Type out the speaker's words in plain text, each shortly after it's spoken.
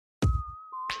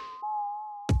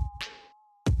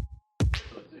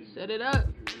Set it up.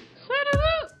 Set it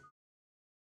up.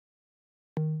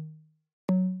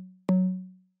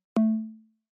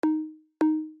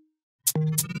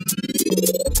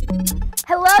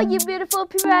 Hello, you beautiful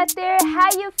people out there. How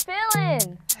you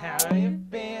feeling? How you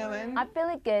feeling? I'm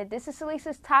feeling good. This is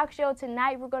Salice's talk show.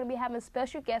 Tonight, we're going to be having a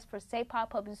special guest for St. Paul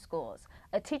Public Schools,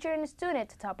 a teacher and a student,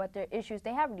 to talk about their issues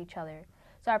they have with each other.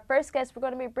 So our first guest we're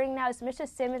going to be bringing out is Mr.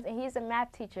 Simmons, and he's a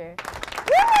math teacher.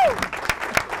 Woo!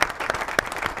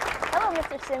 Hello,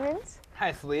 Mr. Simmons.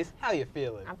 Hi, Salice. How you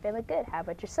feeling? I'm feeling good. How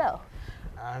about yourself?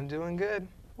 I'm doing good.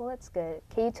 Well, that's good.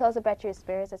 Can you tell us about your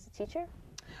experience as a teacher?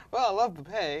 Well, I love the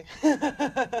pay.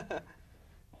 The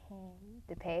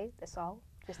pay? That's all?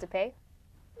 Just the pay?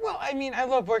 Well, I mean, I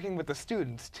love working with the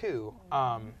students, too.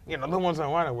 You know, the ones I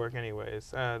want to work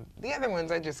anyways. The other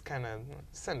ones, I just kind of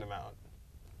send them out.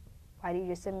 Why do you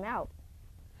just send them out?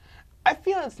 I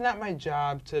feel it's not my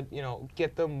job to, you know,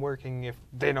 get them working if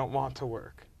they don't want to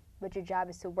work. But your job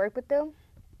is to work with them,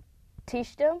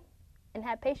 teach them, and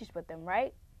have patience with them,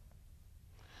 right?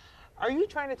 Are you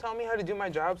trying to tell me how to do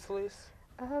my job, Salice?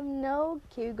 No.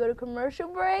 Can you go to commercial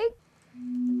break?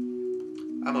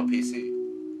 I'm a PC.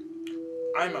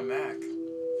 I'm a Mac.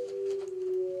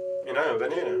 And I'm a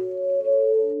banana.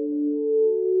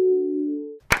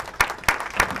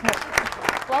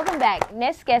 Welcome back.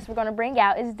 Next guest we're going to bring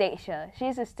out is Daisha.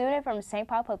 She's a student from St.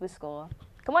 Paul Public School.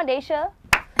 Come on, Daisha.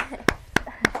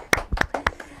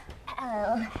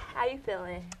 Hello. How you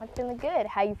feeling? I'm feeling good.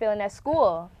 How you feeling at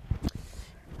school?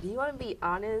 Do you want to be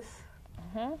honest?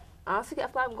 Honestly, I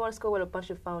feel like I'm going to school with a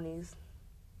bunch of phonies.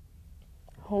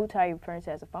 Who taught you parents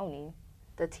as a phony?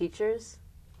 The teachers.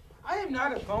 I am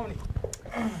not a phony.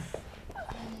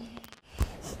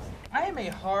 I am a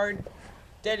hard,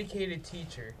 dedicated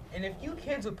teacher, and if you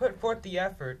kids would put forth the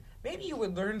effort, maybe you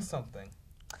would learn something.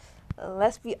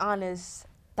 Let's be honest.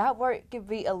 That work could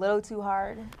be a little too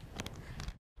hard.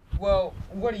 Well,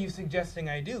 what are you suggesting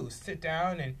I do? Sit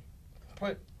down and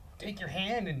take your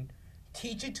hand and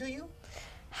teach it to you?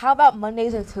 How about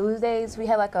Mondays and Tuesdays? We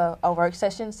have like a work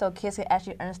session so kids can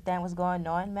actually understand what's going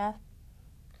on in math.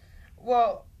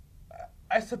 Well,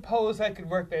 I suppose I could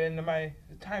work that into my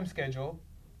time schedule.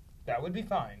 That would be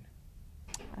fine.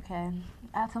 Okay,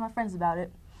 I'll tell my friends about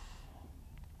it.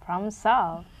 Problem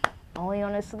solved. Only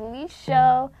on the Salice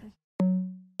Show.